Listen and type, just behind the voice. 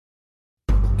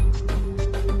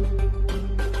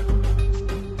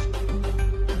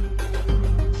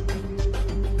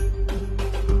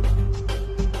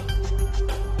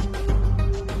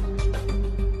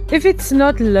If it's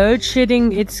not load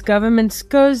shedding, it's government's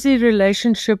cozy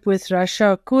relationship with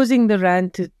Russia causing the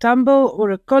rand to tumble, or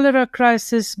a cholera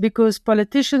crisis because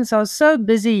politicians are so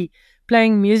busy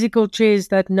playing musical chairs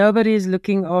that nobody is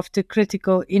looking after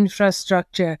critical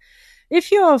infrastructure.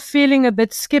 If you are feeling a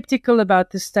bit skeptical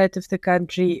about the state of the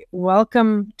country,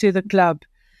 welcome to the club.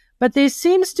 But there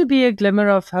seems to be a glimmer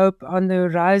of hope on the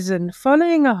horizon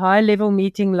following a high-level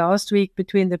meeting last week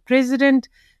between the president,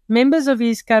 members of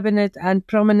his cabinet, and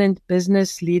prominent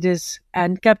business leaders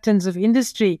and captains of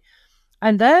industry.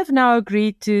 And they have now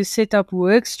agreed to set up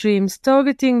work streams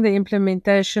targeting the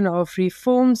implementation of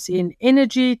reforms in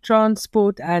energy,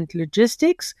 transport, and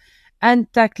logistics, and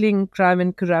tackling crime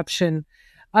and corruption.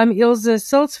 I'm Ilse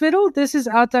Salzviertel. This is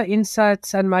OUTA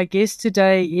Insights, and my guest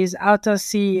today is OUTA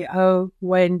CEO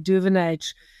Wayne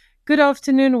Duvenage. Good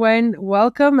afternoon, Wayne.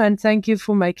 Welcome, and thank you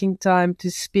for making time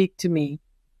to speak to me.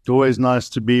 It's always nice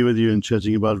to be with you and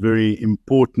chatting about very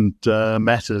important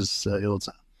matters, Ilse.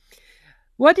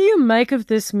 What do you make of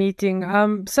this meeting?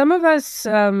 Some of us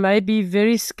may be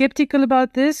very skeptical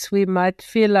about this. We might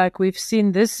feel like we've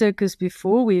seen this circus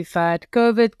before. We've had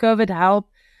COVID help,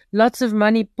 lots of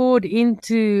money poured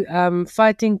into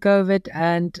fighting COVID,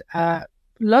 and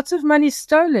lots of money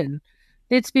stolen.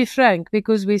 Let's be frank,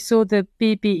 because we saw the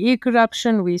PPE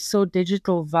corruption, we saw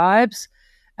digital vibes,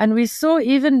 and we saw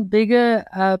even bigger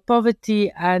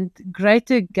poverty and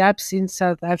greater gaps in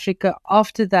South Africa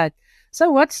after that.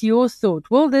 So what's your thought?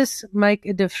 Will this make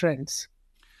a difference?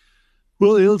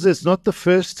 Well, Ilse, it's not the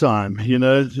first time,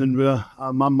 and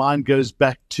my mind goes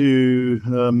back to,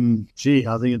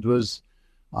 I think it was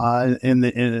in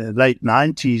the late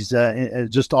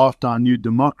 90s, just after our new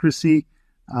democracy,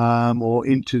 or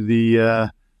into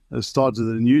the start of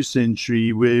the new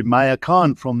century, where Maya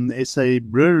Khan from SA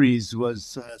Breweries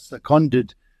was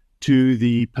seconded to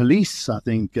the police, I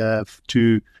think,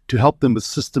 to help them with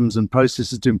systems and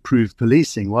processes to improve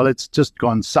policing. Well, it's just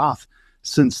gone south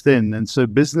since then. And so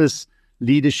business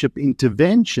leadership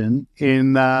intervention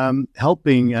in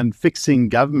helping and fixing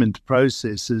government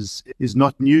processes is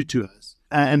not new to us.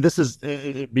 And this has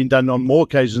been done on more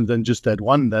occasions than just that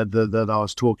one that I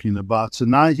was talking about. So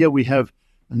now here we have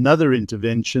another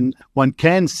intervention. One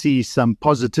can see some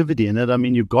positivity in it. I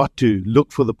mean, you've got to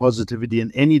look for the positivity in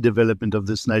any development of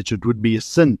this nature. It would be a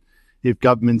sin if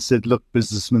government said, look,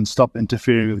 businessmen, stop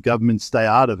interfering with government, stay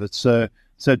out of it. So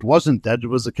it wasn't that. It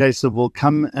was a case of, well,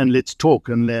 come and let's talk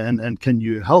and can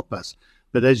you help us?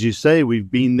 But as you say,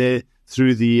 we've been there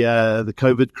through the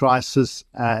COVID crisis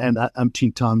and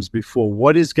umpteen times before.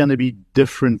 What is going to be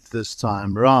different this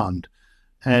time around?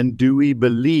 And do we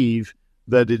believe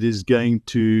that it is going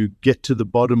to get to the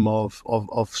bottom of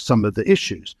some of the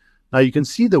issues? Now, you can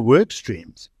see the work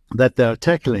streams that they're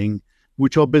tackling,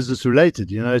 which are business related.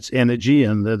 It's energy,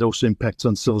 and that also impacts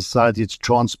on civil society. It's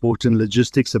transport and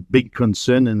logistics, a big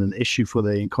concern and an issue for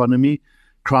the economy.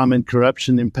 Crime and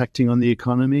corruption impacting on the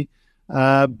economy.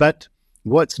 But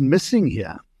what's missing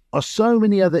here are so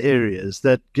many other areas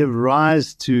that give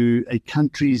rise to a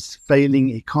country's failing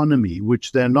economy,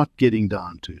 which they're not getting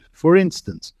down to. For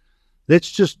instance,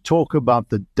 let's just talk about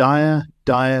the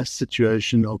dire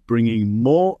situation of bringing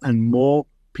more and more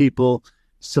people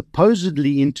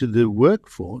supposedly into the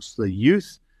workforce, the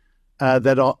youth,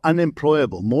 that are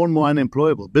unemployable, more and more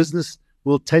unemployable. Business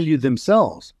will tell you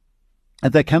themselves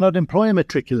that they cannot employ a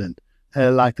matriculant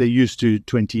like they used to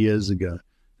 20 years ago.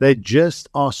 They just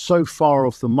are so far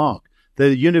off the mark.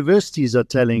 The universities are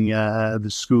telling the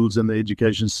schools and the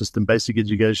education system, basic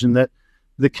education, that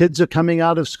the kids are coming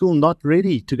out of school not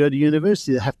ready to go to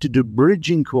university. They have to do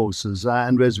bridging courses.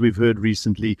 And as we've heard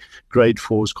recently, grade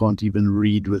 4s can't even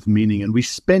read with meaning. And we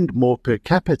spend more per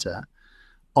capita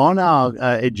on our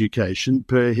education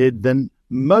per head than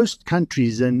most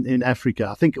countries in Africa.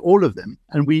 I think all of them.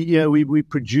 And we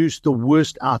produce the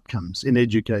worst outcomes in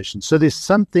education. So there's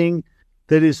something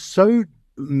that is so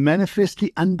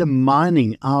manifestly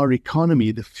undermining our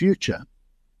economy, the future.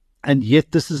 And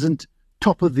yet this isn't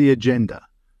top of the agenda.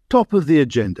 Top of the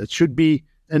agenda. It should be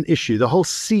an issue. The whole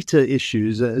CETA issue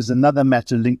is another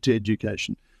matter linked to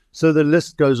education. So the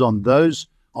list goes on. Those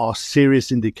are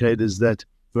serious indicators that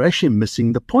we're actually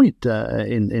missing the point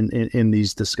in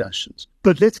these discussions.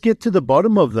 But let's get to the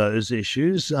bottom of those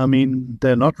issues. I mean,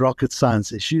 they're not rocket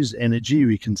science issues. Energy,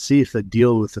 we can see if they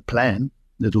deal with the plan,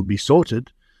 it'll be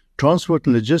sorted. Transport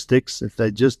and logistics, if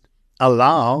they just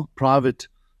allow private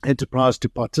enterprise to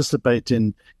participate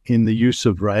in the use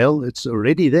of rail. It's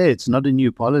already there. It's not a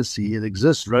new policy. It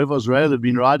exists. Rovos Rail have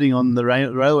been riding on the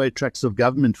railway tracks of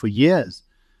government for years.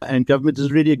 And government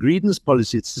has already agreed in this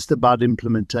policy. It's just about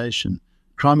implementation.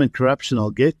 Crime and corruption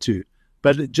I'll get to.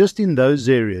 But just in those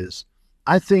areas,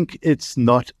 I think it's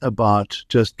not about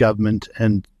just government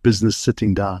and business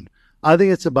sitting down. I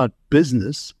think it's about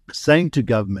business saying to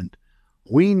government,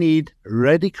 we need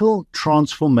radical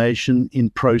transformation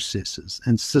in processes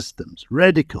and systems,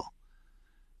 radical.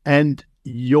 And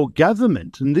your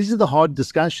government, and these are the hard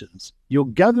discussions, your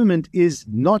government is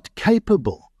not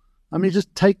capable. I mean,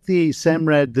 just take the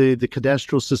SAMRAD, the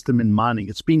cadastral system in mining.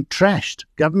 It's been trashed.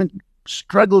 Government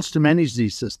struggles to manage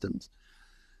these systems.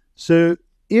 So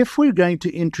if we're going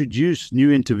to introduce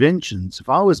new interventions, if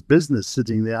I was business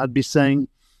sitting there, I'd be saying,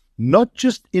 not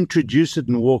just introduce it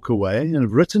and walk away, and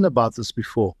I've written about this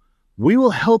before. We will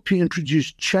help you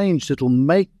introduce change that will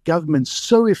make government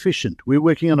so efficient. We're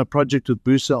working on a project with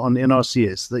BUSA on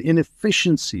NRCS, the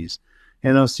inefficiencies,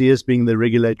 NRCS being the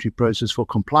regulatory process for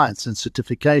compliance and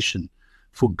certification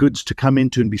for goods to come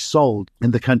into and be sold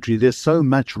in the country. There's so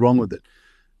much wrong with it.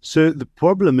 So the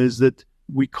problem is that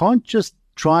we can't just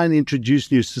try and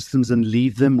introduce new systems and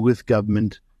leave them with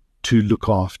government to look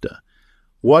after.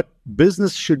 What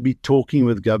business should be talking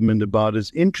with government about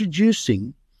is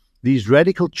introducing these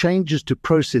radical changes to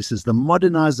processes, the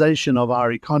modernization of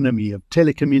our economy, of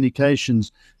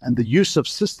telecommunications, and the use of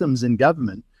systems in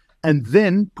government, and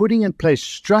then putting in place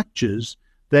structures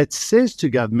that says to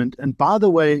government, and by the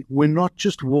way, we're not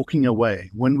just walking away.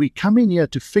 When we come in here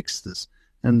to fix this,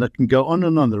 and that can go on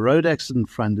and on, the road accident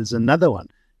fund is another one.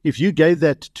 If you gave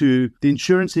that to the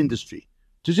insurance industry,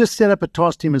 to just set up a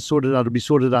task team and sort it out, it'll be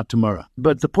sorted out tomorrow.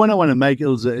 But the point I want to make,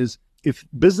 Ilse, is if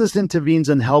business intervenes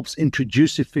and helps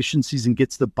introduce efficiencies and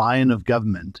gets the buy-in of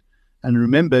government, and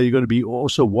remember, you've got to be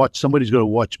also watch, somebody's got to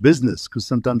watch business, because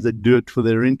sometimes they do it for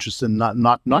their interests and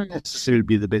not necessarily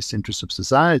be the best interests of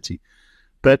society.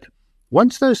 But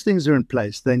once those things are in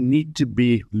place, they need to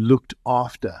be looked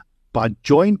after by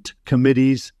joint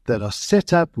committees that are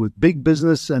set up with big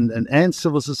business and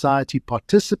civil society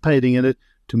participating in it,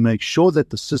 to make sure that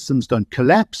the systems don't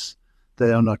collapse,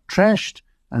 they are not trashed,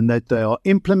 and that they are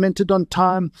implemented on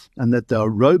time, and that they are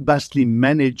robustly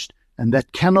managed, and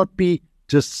that cannot be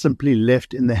just simply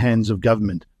left in the hands of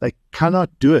government. They cannot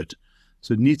do it.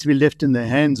 So it needs to be left in the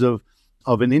hands of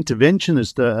an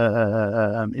interventionist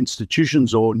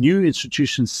institutions, or new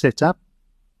institutions set up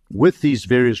with these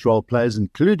various role players,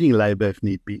 including Labour if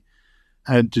need be,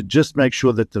 and to just make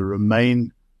sure that they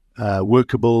remain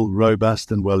workable,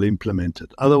 robust, and well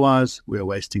implemented. Otherwise, we are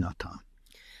wasting our time.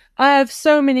 I have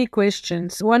so many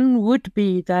questions. One would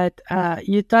be that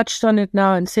you touched on it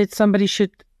now and said somebody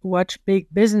should watch big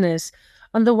business.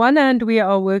 On the one hand, we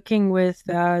are working with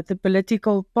the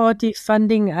Political Party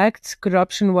Funding Act,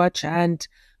 Corruption Watch, and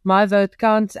My Vote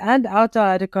Counts, and OUTA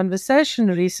had a conversation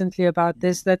recently about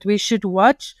this, that we should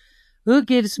watch who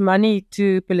gives money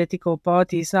to political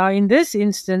parties. Now, in this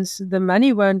instance, the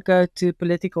money won't go to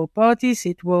political parties.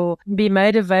 It will be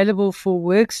made available for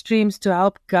work streams to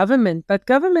help government. But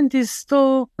government is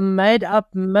still made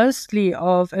up mostly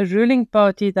of a ruling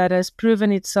party that has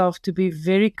proven itself to be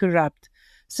very corrupt.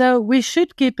 So we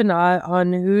should keep an eye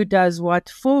on who does what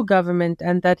for government,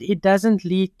 and that it doesn't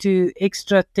lead to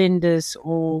extra tenders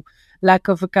or lack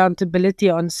of accountability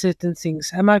on certain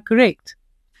things. Am I correct?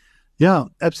 Yeah,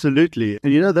 absolutely.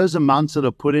 And those amounts that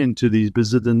are put into these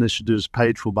business initiatives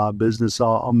paid for by business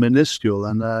are minuscule.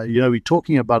 And, we're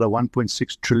talking about a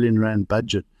 1.6 trillion rand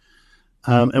budget.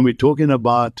 And we're talking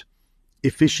about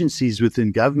efficiencies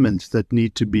within government that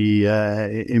need to be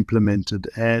implemented.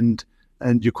 And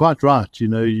you're quite right.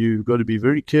 You've got to be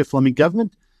very careful. I mean,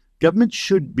 government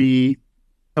should be,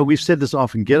 we've said this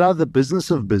often, get out of the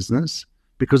business of business,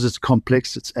 because it's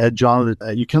complex, it's agile.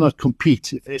 You cannot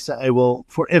compete. If SAA will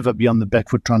forever be on the back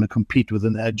foot trying to compete with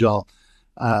an agile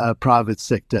private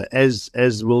sector, as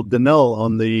will Denel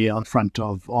on front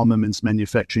of armaments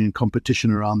manufacturing and competition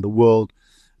around the world,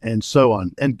 and so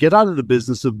on. And get out of the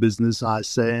business of business, I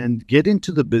say, and get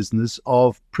into the business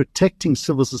of protecting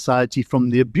civil society from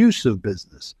the abuse of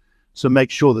business. So make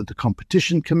sure that the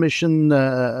Competition Commission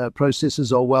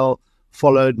processes are well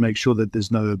followed, make sure that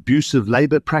there's no abusive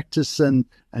labor practice and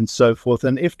so forth.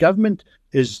 And if government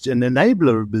is an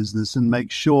enabler of business and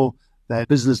makes sure that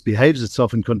business behaves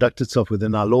itself and conducts itself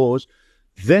within our laws,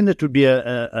 then it would be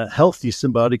a healthy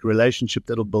symbiotic relationship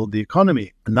that will build the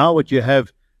economy. And now what you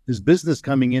have is business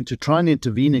coming in to try and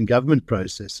intervene in government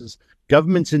processes,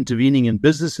 governments intervening in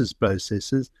businesses'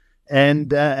 processes, and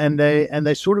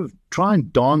they sort of try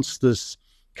and dance this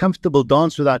comfortable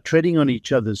dance without treading on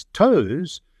each other's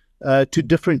toes, to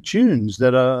different tunes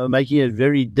that are making it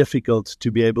very difficult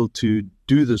to be able to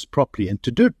do this properly. And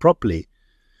to do it properly,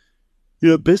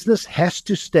 business has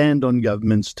to stand on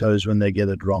government's toes when they get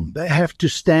it wrong. They have to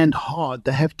stand hard.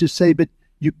 They have to say, but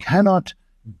you cannot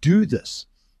do this.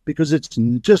 because it's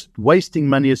just wasting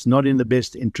money. It's not in the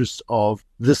best interests of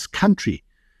this country.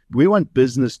 We want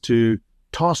business to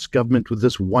task government with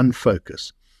this one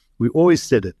focus. We always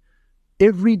said it.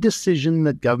 Every decision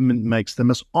that government makes, they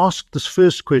must ask this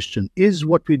first question: is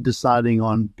what we're deciding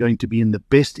on going to be in the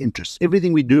best interest?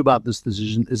 Everything we do about this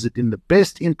decision, is it in the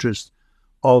best interest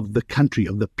of the country,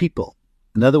 of the people?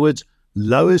 In other words,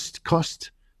 lowest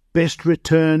cost, best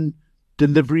return,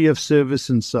 delivery of service,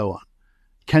 and so on.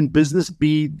 Can business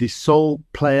be the sole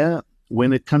player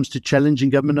when it comes to challenging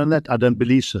government on that? I don't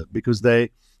believe so, because they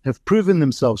have proven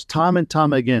themselves time and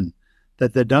time again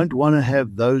that they don't want to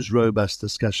have those robust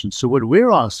discussions. So what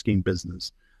we're asking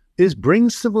business is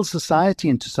bring civil society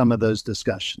into some of those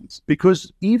discussions,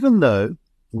 because even though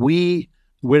we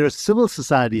wear a civil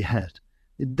society hat,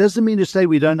 it doesn't mean to say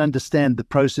we don't understand the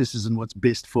processes and what's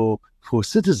best for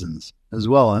citizens as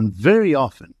well. And very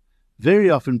often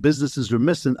businesses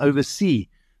remiss and oversee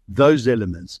those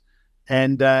elements.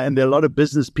 And there are a lot of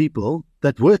business people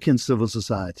that work in civil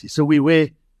society. So we wear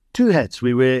two hats.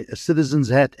 We wear a citizen's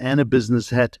hat and a business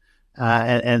hat,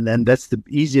 and that's the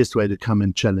easiest way to come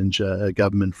and challenge a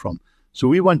government from. So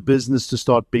we want business to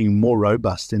start being more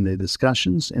robust in their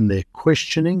discussions, in their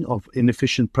questioning of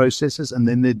inefficient processes, and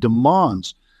then their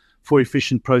demands for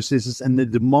efficient processes and the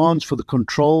demands for the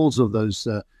controls of those.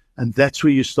 And that's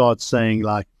where you start saying,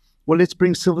 like, well, let's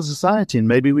bring civil society in.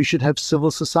 Maybe we should have civil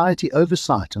society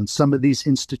oversight on some of these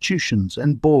institutions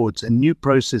and boards and new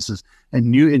processes and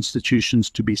new institutions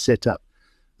to be set up.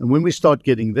 And when we start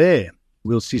getting there,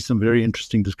 we'll see some very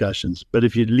interesting discussions. But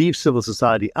if you leave civil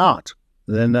society out,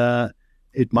 then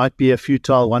it might be a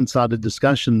futile, one-sided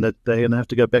discussion that they're going to have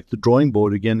to go back to the drawing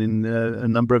board again in a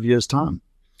number of years' time.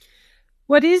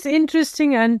 What is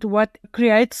interesting and what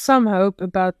creates some hope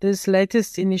about this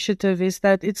latest initiative is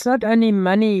that it's not only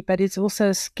money, but it's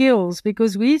also skills,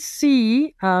 because we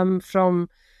see from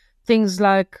things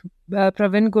like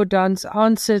Pravin Gordhan's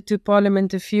answer to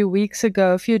Parliament a few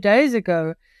days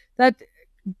ago, that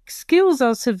skills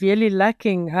are severely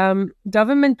lacking.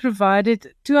 Government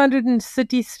provided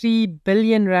 233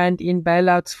 billion rand in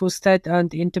bailouts for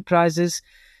state-owned enterprises.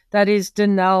 That is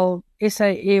Denel, SA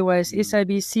Airways,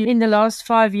 SABC, in the last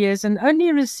 5 years, and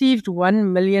only received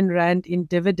 1 million rand in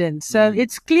dividends. So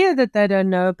it's clear that they don't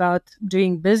know about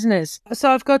doing business. So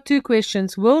I've got two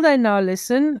questions. Will they now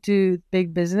listen to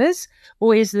big business,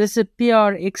 or is this a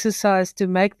PR exercise to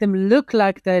make them look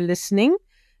like they're listening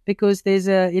because there's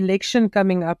an election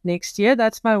coming up next year?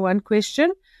 That's my one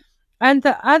question. And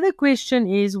the other question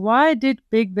is, why did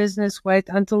big business wait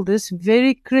until this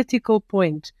very critical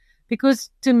point? Because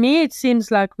to me, it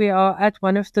seems like we are at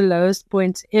one of the lowest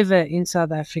points ever in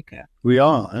South Africa. We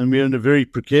are, and we're in a very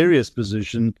precarious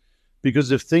position,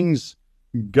 because if things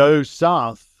go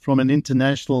south from an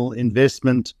international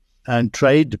investment and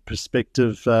trade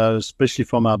perspective, especially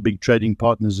from our big trading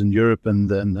partners in Europe and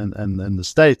the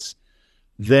States,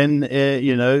 then,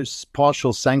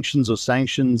 partial sanctions or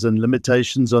sanctions and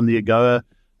limitations on the AGOA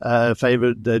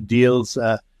favored deals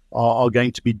are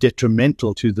going to be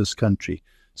detrimental to this country.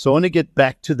 So I want to get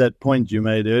back to that point you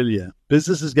made earlier.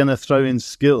 Business is going to throw in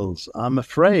skills. I'm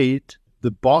afraid they're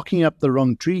barking up the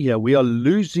wrong tree here. We are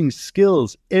losing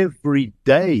skills every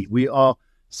day. We are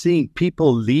seeing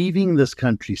people leaving this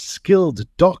country, skilled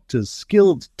doctors,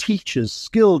 skilled teachers,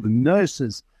 skilled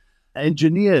nurses,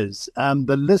 engineers.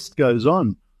 The list goes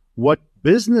on. What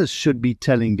business should be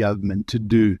telling government to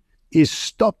do is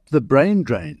stop the brain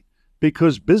drain,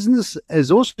 because business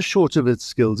is also short of its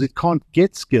skills. It can't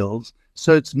get skills.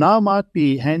 So it's now might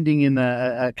be handing in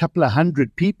a couple of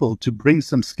hundred people to bring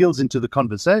some skills into the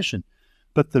conversation.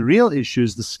 But the real issue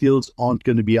is the skills aren't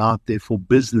going to be out there for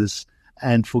business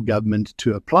and for government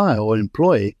to apply or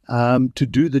employ to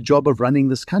do the job of running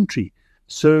this country.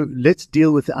 So let's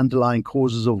deal with the underlying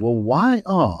causes of, well, why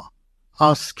are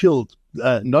our skilled,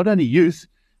 not only youth,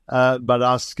 but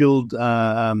our skilled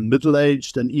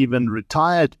middle-aged and even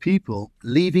retired people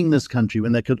leaving this country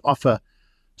when they could offer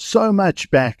so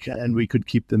much back and we could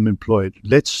keep them employed?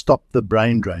 Let's stop the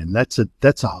brain drain. That's a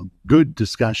good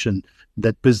discussion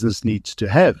that business needs to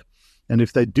have. And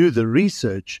if they do the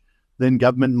research, then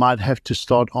government might have to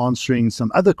start answering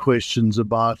some other questions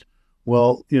about,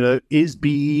 well, is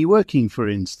BE working, for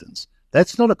instance?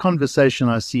 That's not a conversation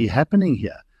I see happening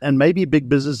here. And maybe big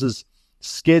business is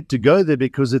scared to go there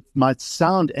because it might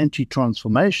sound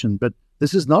anti-transformation, but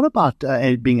this is not about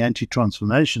being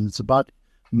anti-transformation. It's about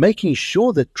making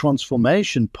sure that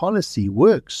transformation policy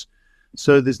works.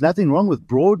 So there's nothing wrong with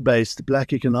broad-based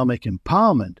Black economic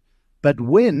empowerment, but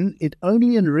when it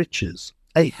only enriches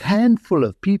a handful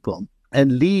of people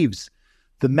and leaves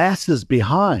the masses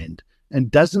behind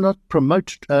and does not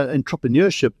promote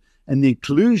entrepreneurship and the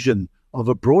inclusion of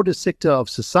a broader sector of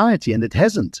society, and it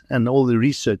hasn't, and all the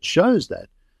research shows that.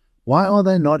 Why are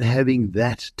they not having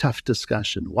that tough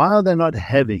discussion? Why are they not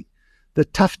having the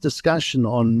tough discussion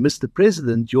on, Mr.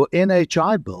 President, your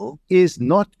NHI bill is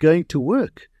not going to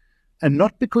work? And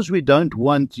not because we don't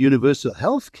want universal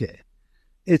health care.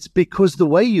 It's because the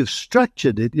way you've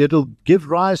structured it, it'll give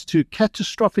rise to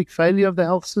catastrophic failure of the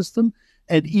health system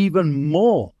and even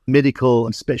more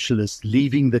medical specialists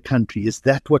leaving the country. Is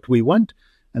that what we want?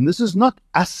 And this is not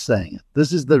us saying it.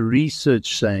 This is the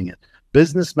research saying it.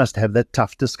 Business must have that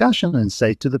tough discussion and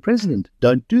say to the president,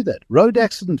 don't do that. Road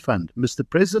accident fund, Mr.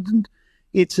 President,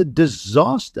 it's a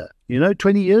disaster.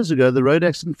 20 years ago, the road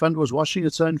accident fund was washing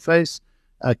its own face,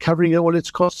 covering all its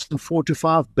costs in 4 to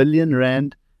 5 billion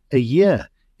rand a year.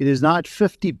 It is now at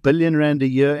 50 billion rand a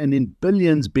year and in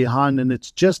billions behind, and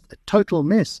it's just a total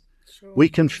mess. Sure. We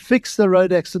can fix the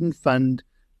road accident fund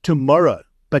tomorrow,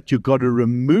 but you've got to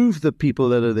remove the people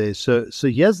that are there. So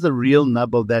here's the real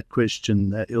nub of that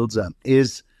question, Ilza,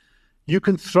 is you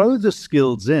can throw the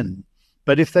skills in,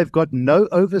 but if they've got no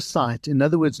oversight, in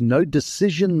other words, no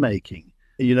decision-making,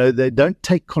 they don't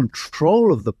take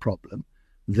control of the problem,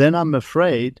 then I'm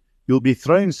afraid you'll be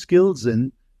throwing skills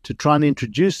in to try and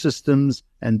introduce systems,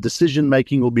 and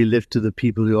decision-making will be left to the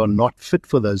people who are not fit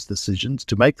for those decisions,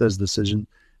 to make those decisions,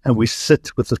 and we sit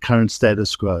with the current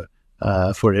status quo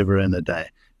forever and a day.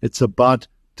 It's about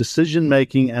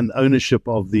decision-making and ownership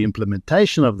of the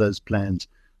implementation of those plans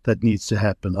that needs to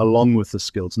happen, along with the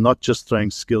skills, not just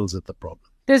throwing skills at the problem.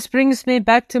 This brings me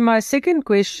back to my second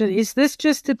question. Is this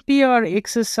just a PR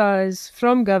exercise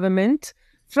from government,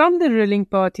 from the ruling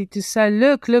party, to say,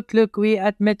 look, we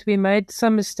admit we made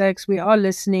some mistakes, we are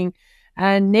listening,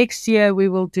 and next year we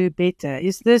will do better?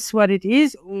 Is this what it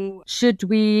is, or should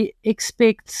we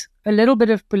expect a little bit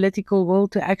of political will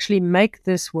to actually make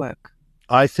this work?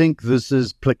 I think this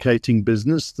is placating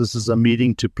business. This is a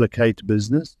meeting to placate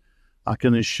business. I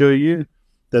can assure you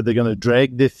that they're going to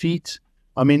drag their feet.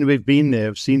 I mean, we've been there,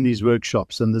 I've seen these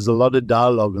workshops, and there's a lot of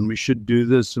dialogue, and we should do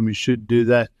this and we should do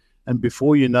that. And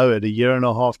before you know it,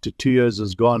 1.5 to 2 years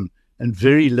has gone, and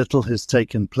very little has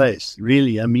taken place.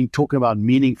 Really, I mean, talking about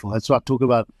meaningful, that's why I talk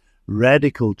about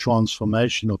radical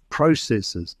transformation of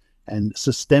processes and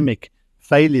systemic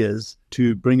failures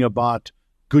to bring about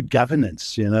good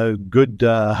governance, good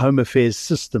home affairs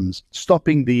systems,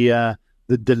 stopping the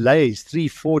delays,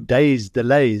 3-4 days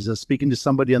delays. I was speaking to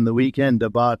somebody on the weekend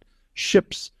about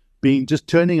ships just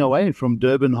turning away from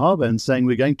Durban Harbour and saying,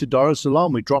 we're going to Dar es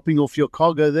Salaam, we're dropping off your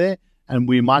cargo there, and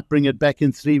we might bring it back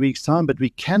in 3 weeks' time, but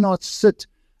we cannot sit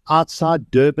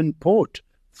outside Durban port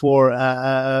for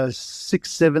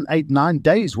 6, 7, 8, 9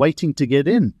 days waiting to get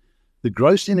in. The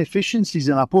gross inefficiencies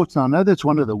in our ports, now I know that's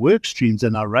one of the work streams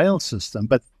in our rail system,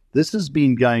 but this has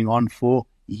been going on for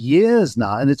years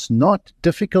now, and it's not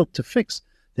difficult to fix.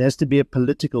 There has to be a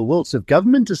political will. So if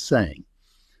government is saying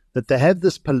that they have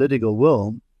this political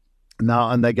will now,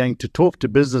 and they're going to talk to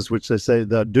business, which they say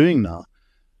they're doing now,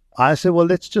 I say, well,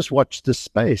 let's just watch this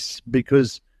space,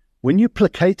 because when you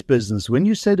placate business, when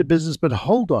you say to business, but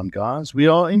hold on, guys, we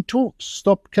are in talks,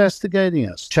 stop castigating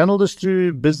us, channel this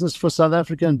through Business for South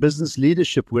Africa and business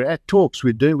leadership, we're at talks,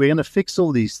 we're going to fix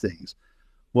all these things.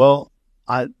 Well,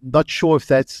 I'm not sure if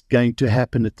that's going to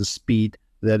happen at the speed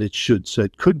that it should. So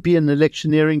it could be an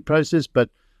electioneering process, but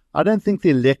I don't think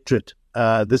the electorate,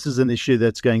 this is an issue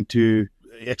that's going to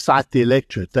excite the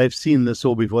electorate. They've seen this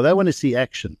all before. They want to see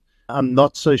action. I'm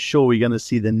not so sure we're going to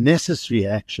see the necessary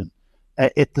action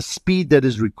at the speed that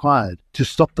is required to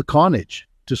stop the carnage,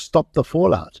 to stop the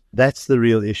fallout. That's the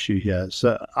real issue here.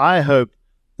 So I hope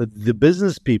that the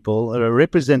business people are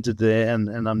represented there, and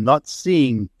I'm not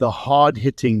seeing the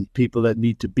hard-hitting people that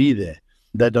need to be there,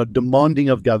 that are demanding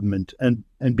of government and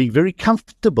being very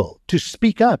comfortable to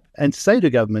speak up and say to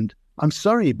government, I'm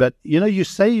sorry, but you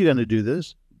say you're going to do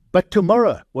this, but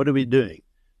tomorrow, what are we doing?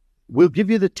 We'll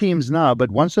give you the teams now,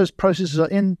 but once those processes are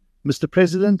in, Mr.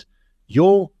 President,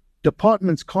 your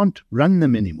departments can't run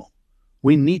them anymore.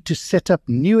 We need to set up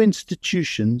new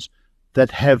institutions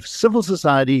that have civil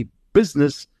society,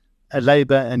 business,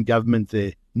 labor, and government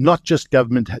there, not just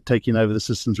government taking over the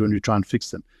systems when we try and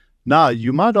fix them. Now,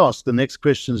 you might ask the next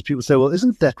question is, people say, well,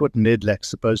 isn't that what NEDLAC's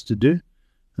supposed to do?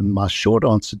 And my short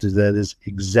answer to that is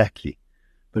exactly.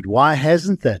 But why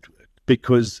hasn't that worked?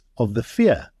 Because of the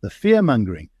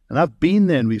fear-mongering. And I've been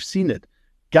there and we've seen it.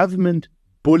 Government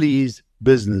bullies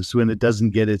business when it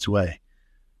doesn't get its way.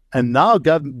 And now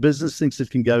business thinks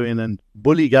it can go in and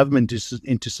bully government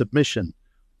into submission.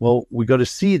 Well, we've got to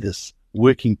see this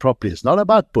working properly. It's not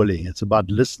about bullying. It's about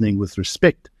listening with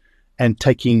respect and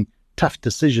taking tough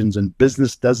decisions. And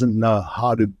business doesn't know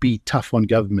how to be tough on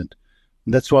government.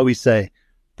 And that's why we say,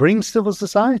 bring civil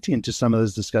society into some of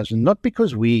those discussions, not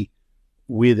because we're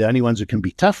the only ones who can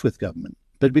be tough with government,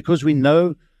 but because we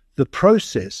know the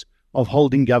process of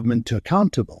holding government to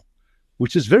accountable,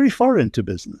 which is very foreign to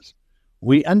business.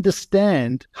 We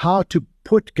understand how to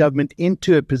put government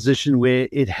into a position where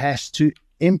it has to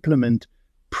implement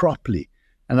properly.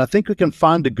 And I think we can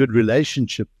find a good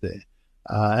relationship there.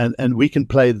 And we can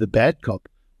play the bad cop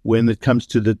when it comes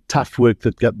to the tough work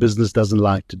that business doesn't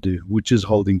like to do, which is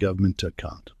holding government to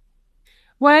account.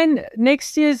 Wayne,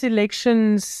 next year's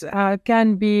elections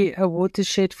can be a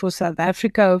watershed for South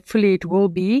Africa. Hopefully it will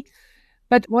be.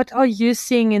 But what are you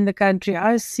seeing in the country?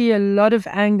 I see a lot of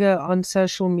anger on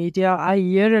social media. I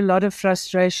hear a lot of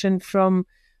frustration from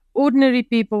ordinary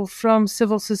people, from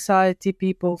civil society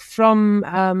people,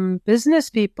 from business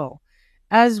people,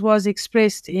 as was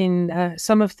expressed in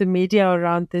some of the media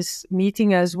around this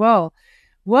meeting as well.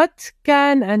 What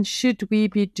can and should we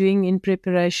be doing in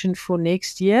preparation for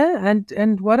next year?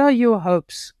 And what are your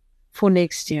hopes for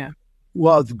next year?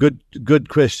 Well, good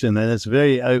question, and it's a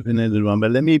very open-ended one.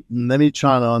 But let me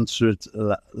try and answer it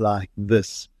like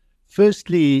this.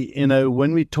 Firstly,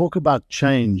 when we talk about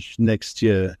change next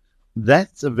year,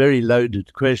 that's a very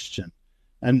loaded question,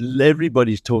 and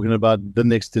everybody's talking about the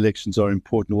next elections are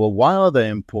important. Well, why are they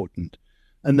important?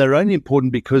 And they're only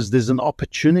important because there's an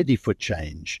opportunity for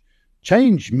change.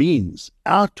 Change means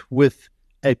out with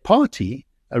a party,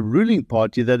 a ruling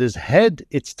party that has had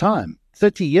its time,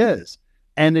 30 years.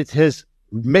 And it has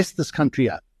messed this country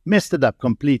up, messed it up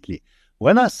completely.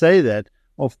 When I say that,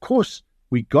 of course,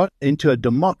 we got into a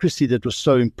democracy that was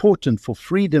so important for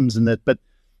freedoms and that, but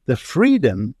the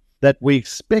freedom that we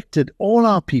expected all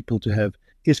our people to have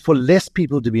is for less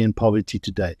people to be in poverty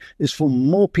today, is for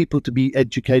more people to be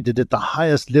educated at the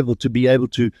highest level, to be able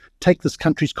to take this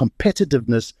country's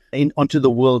competitiveness onto the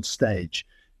world stage,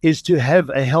 is to have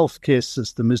a healthcare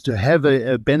system, is to have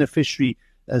a beneficiary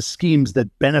schemes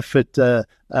that benefit the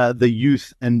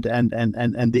youth and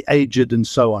the aged and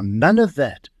so on. None of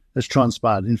that has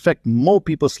transpired. In fact, more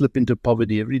people slip into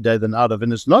poverty every day than out of.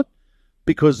 And it's not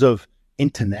because of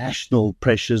international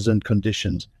pressures and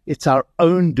conditions. It's our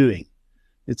own doing.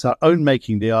 It's our own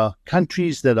making. There are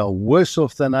countries that are worse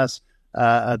off than us,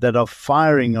 that are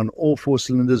firing on all four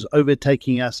cylinders,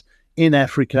 overtaking us in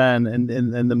Africa and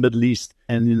in the Middle East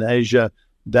and in Asia,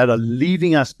 that are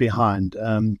leaving us behind.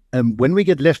 And when we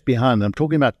get left behind, I'm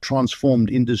talking about transformed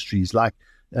industries like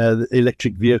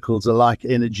electric vehicles, like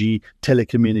energy,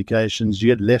 telecommunications.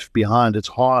 You get left behind. It's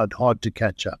hard to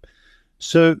catch up.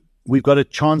 So we've got a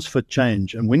chance for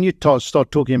change. And when you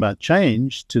start talking about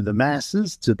change to the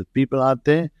masses, to the people out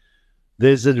there,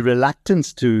 there's a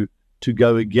reluctance to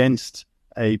go against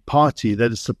a party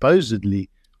that is supposedly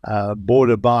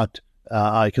brought about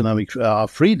our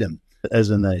freedom as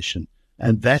a nation.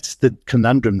 And that's the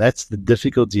conundrum, that's the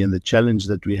difficulty and the challenge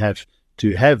that we have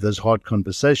to have those hard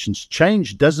conversations.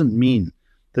 Change doesn't mean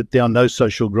that there are no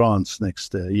social grants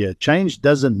next year. Change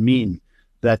doesn't mean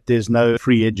that there's no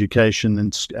free education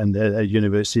and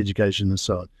university education and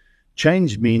so on.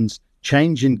 Change means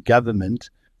change in government,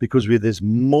 because there's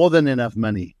more than enough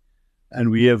money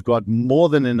and we have got more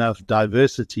than enough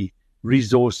diversity,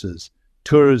 resources,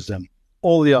 tourism,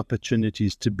 all the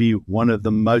opportunities to be one of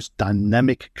the most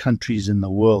dynamic countries in the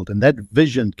world. And that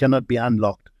vision cannot be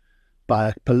unlocked by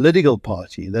a political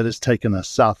party that has taken us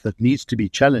south, that needs to be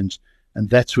challenged. And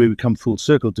that's where we come full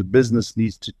circle to business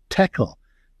needs to tackle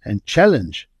and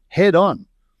challenge head on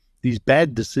these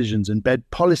bad decisions and bad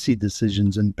policy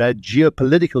decisions and bad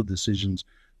geopolitical decisions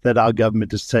that our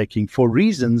government is taking for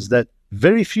reasons that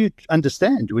very few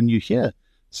understand. When you hear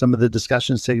some of the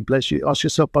discussions taking place, you ask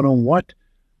yourself, but on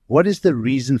what is the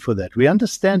reason for that? We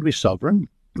understand we're sovereign.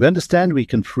 We understand we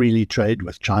can freely trade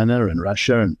with China and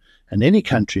Russia and any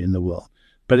country in the world.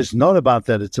 But it's not about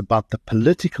that. It's about the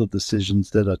political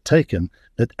decisions that are taken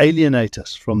that alienate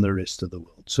us from the rest of the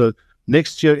world. So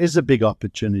next year is a big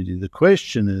opportunity. The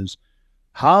question is,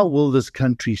 how will this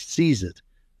country seize it?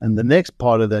 And the next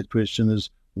part of that question is,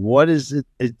 what is it?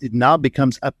 It now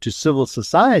becomes up to civil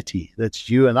society, that's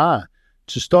you and I,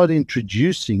 to start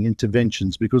introducing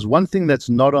interventions. Because one thing that's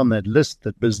not on that list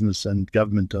that business and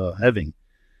government are having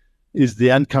is the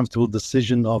uncomfortable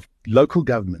decision of local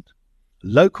government.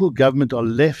 Local government are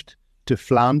left to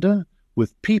flounder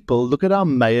with people. Look at our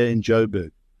mayor in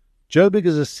Joburg. Joburg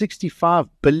is a 65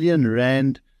 billion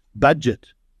rand budget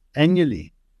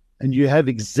annually. And you have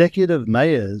executive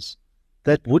mayors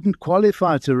that wouldn't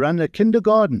qualify to run a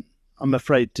kindergarten, I'm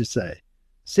afraid to say.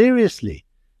 Seriously.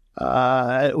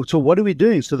 So what are we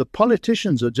doing? So the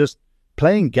politicians are just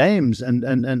playing games and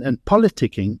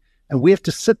politicking, and we have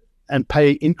to sit and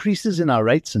pay increases in our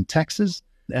rates and taxes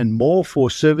and more for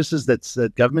services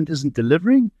that government isn't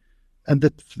delivering, and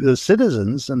that the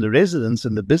citizens and the residents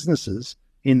and the businesses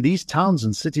in these towns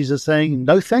and cities are saying,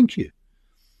 no, thank you.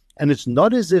 And it's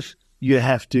not as if you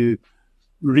have to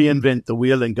reinvent the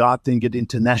wheel and go out there and get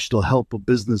international help or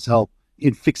business help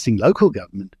in fixing local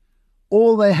government.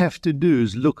 All they have to do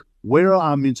is look, where are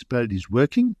our municipalities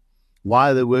working?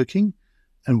 Why are they working?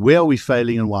 And where are we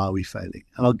failing and why are we failing?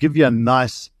 And I'll give you a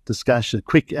nice discussion, a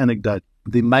quick anecdote.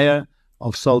 The mayor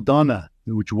of Saldanha,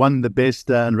 which won the best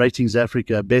in Ratings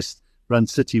Africa, best run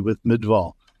city with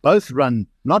Midval, both run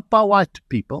not by white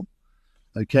people.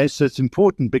 Okay, so it's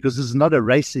important because this is not a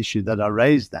race issue that I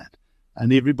raised that.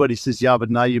 And everybody says, yeah, but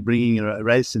now you're bringing a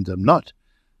race into them. Not.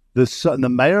 The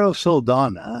mayor of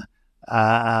Saldanha,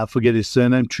 I forget his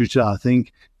surname, Truta, I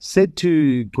think, said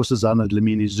to Nkosazana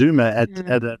Dlamini Zuma at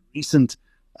a recent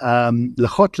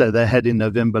Lekgotla they had in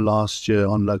November last year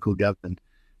on local government.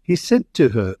 He said to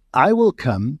her, I will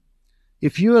come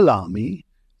if you allow me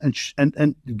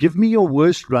and give me your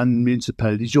worst run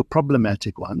municipalities, your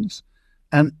problematic ones,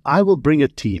 and I will bring a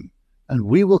team and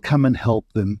we will come and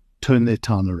help them turn their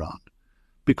town around.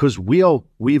 Because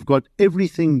we've got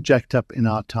everything jacked up in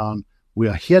our town. We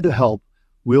are here to help.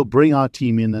 We'll bring our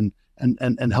team in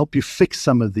and help you fix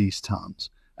some of these towns.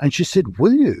 And she said,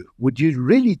 will you? Would you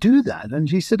really do that? And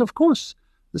he said, of course.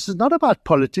 This is not about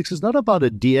politics. It's not about a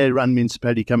DA-run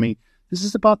municipality coming. This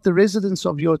is about the residents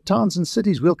of your towns and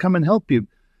cities. We'll come and help you.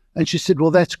 And she said,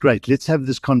 well, that's great. Let's have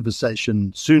this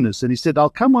conversation soonest. And he said, I'll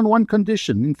come on one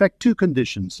condition. In fact, two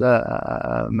conditions,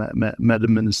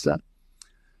 Madam Minister.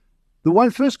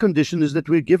 The first condition is that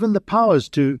we're given the powers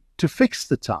to fix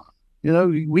the town. You know,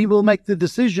 we will make the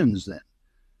decisions then.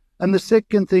 And the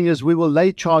second thing is we will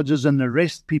lay charges and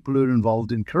arrest people who are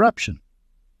involved in corruption.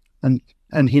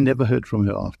 And he never heard from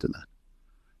her after that.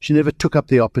 She never took up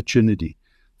the opportunity.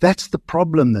 That's the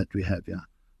problem that we have here.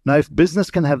 Now, if business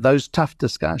can have those tough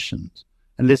discussions,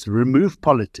 and let's remove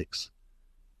politics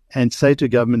and say to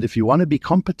government, if you want to be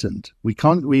competent,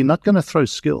 we're not going to throw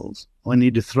skills. We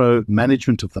need to throw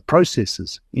management of the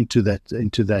processes into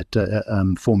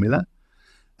that formula.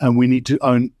 And we need to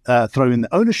throw in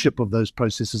the ownership of those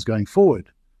processes going forward.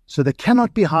 So they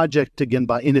cannot be hijacked again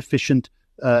by inefficient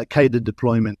cadre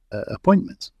deployment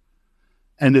appointments.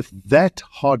 And if that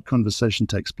hard conversation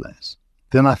takes place,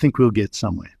 then I think we'll get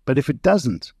somewhere. But if it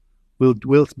doesn't,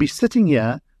 we'll be sitting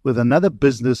here with another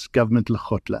business government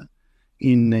Lekgotla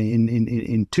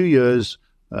in 2 years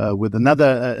with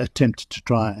another attempt to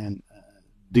try and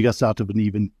dig us out of an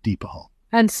even deeper hole.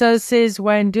 And so says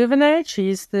Wayne Duvenage.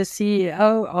 He's the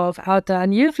CEO of OUTA.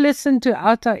 And you've listened to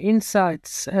OUTA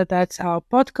Insights. That's our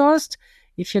podcast.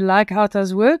 If you like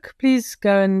OUTA's work, please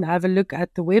go and have a look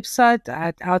at the website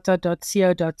at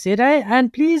outa.co.za.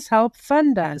 And please help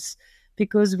fund us,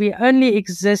 because we only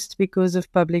exist because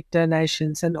of public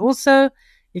donations. And also,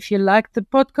 if you like the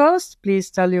podcast, please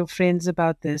tell your friends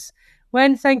about this.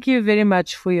 Wayne, thank you very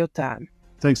much for your time.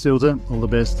 Thanks, Ilse. All the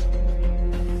best.